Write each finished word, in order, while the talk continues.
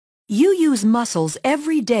You use muscles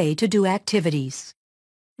every day to do activities.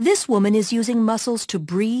 This woman is using muscles to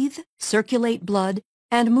breathe, circulate blood,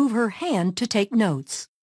 and move her hand to take notes.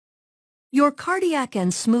 Your cardiac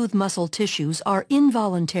and smooth muscle tissues are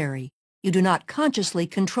involuntary. You do not consciously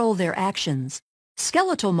control their actions.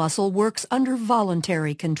 Skeletal muscle works under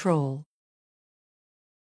voluntary control.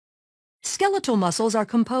 Skeletal muscles are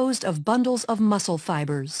composed of bundles of muscle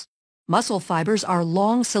fibers. Muscle fibers are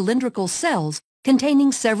long cylindrical cells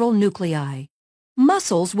containing several nuclei.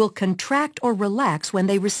 Muscles will contract or relax when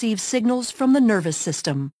they receive signals from the nervous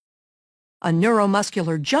system. A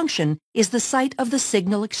neuromuscular junction is the site of the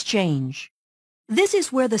signal exchange. This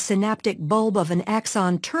is where the synaptic bulb of an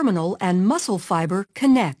axon terminal and muscle fiber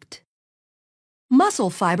connect. Muscle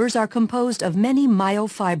fibers are composed of many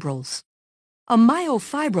myofibrils. A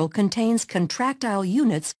myofibril contains contractile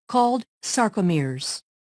units called sarcomeres.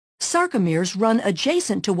 Sarcomeres run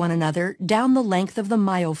adjacent to one another down the length of the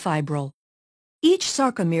myofibril. Each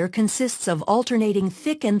sarcomere consists of alternating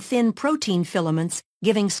thick and thin protein filaments,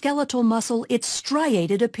 giving skeletal muscle its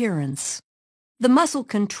striated appearance. The muscle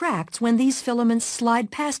contracts when these filaments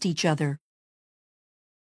slide past each other.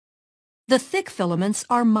 The thick filaments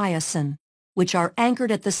are myosin, which are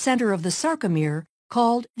anchored at the center of the sarcomere,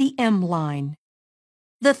 called the M line.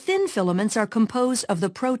 The thin filaments are composed of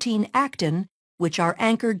the protein actin, which are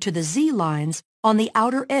anchored to the Z lines on the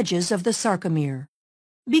outer edges of the sarcomere.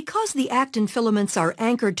 Because the actin filaments are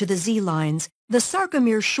anchored to the Z lines, the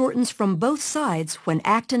sarcomere shortens from both sides when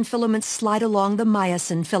actin filaments slide along the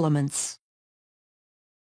myosin filaments.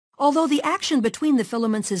 Although the action between the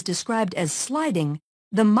filaments is described as sliding,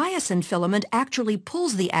 the myosin filament actually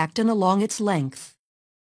pulls the actin along its length.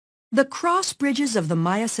 The cross bridges of the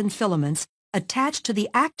myosin filaments attach to the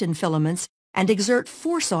actin filaments and exert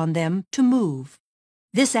force on them to move.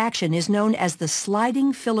 This action is known as the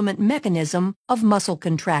sliding filament mechanism of muscle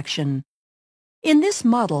contraction. In this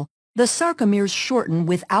model, the sarcomeres shorten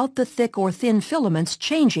without the thick or thin filaments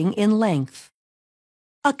changing in length.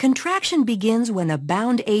 A contraction begins when a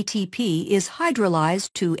bound ATP is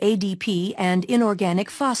hydrolyzed to ADP and inorganic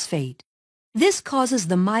phosphate. This causes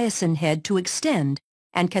the myosin head to extend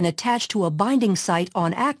and can attach to a binding site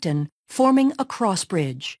on actin, forming a cross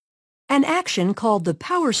bridge. An action called the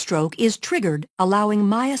power stroke is triggered, allowing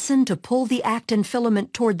myosin to pull the actin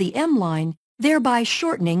filament toward the M line, thereby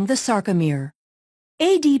shortening the sarcomere.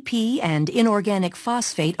 ADP and inorganic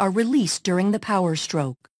phosphate are released during the power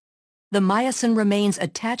stroke. The myosin remains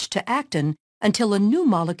attached to actin until a new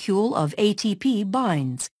molecule of ATP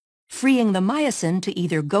binds, freeing the myosin to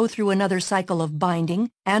either go through another cycle of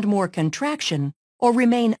binding and more contraction or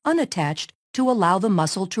remain unattached to allow the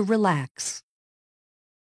muscle to relax.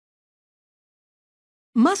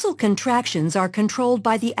 Muscle contractions are controlled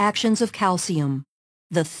by the actions of calcium.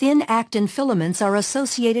 The thin actin filaments are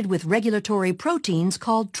associated with regulatory proteins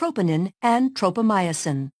called troponin and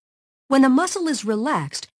tropomyosin. When a muscle is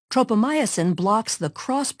relaxed, tropomyosin blocks the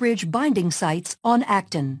cross-bridge binding sites on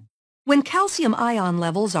actin. When calcium ion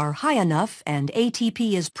levels are high enough and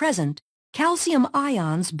ATP is present, calcium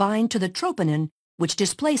ions bind to the troponin, which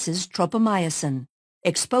displaces tropomyosin,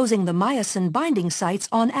 exposing the myosin binding sites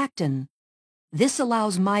on actin. This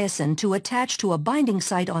allows myosin to attach to a binding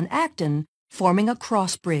site on actin, forming a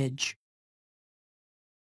cross bridge.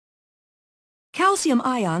 Calcium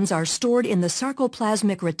ions are stored in the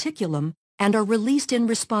sarcoplasmic reticulum and are released in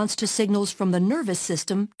response to signals from the nervous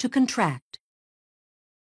system to contract.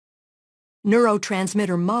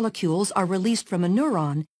 Neurotransmitter molecules are released from a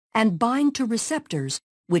neuron and bind to receptors,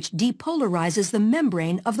 which depolarizes the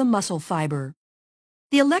membrane of the muscle fiber.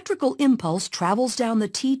 The electrical impulse travels down the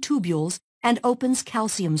T-tubules and opens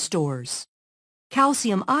calcium stores.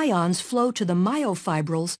 Calcium ions flow to the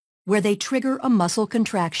myofibrils, where they trigger a muscle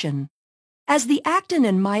contraction. As the actin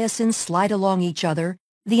and myosin slide along each other,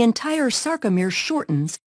 the entire sarcomere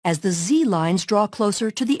shortens as the Z lines draw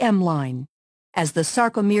closer to the M line. As the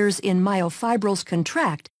sarcomeres in myofibrils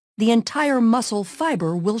contract, the entire muscle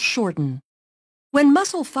fiber will shorten. When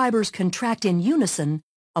muscle fibers contract in unison,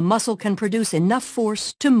 a muscle can produce enough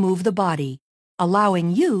force to move the body, allowing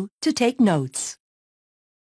you to take notes.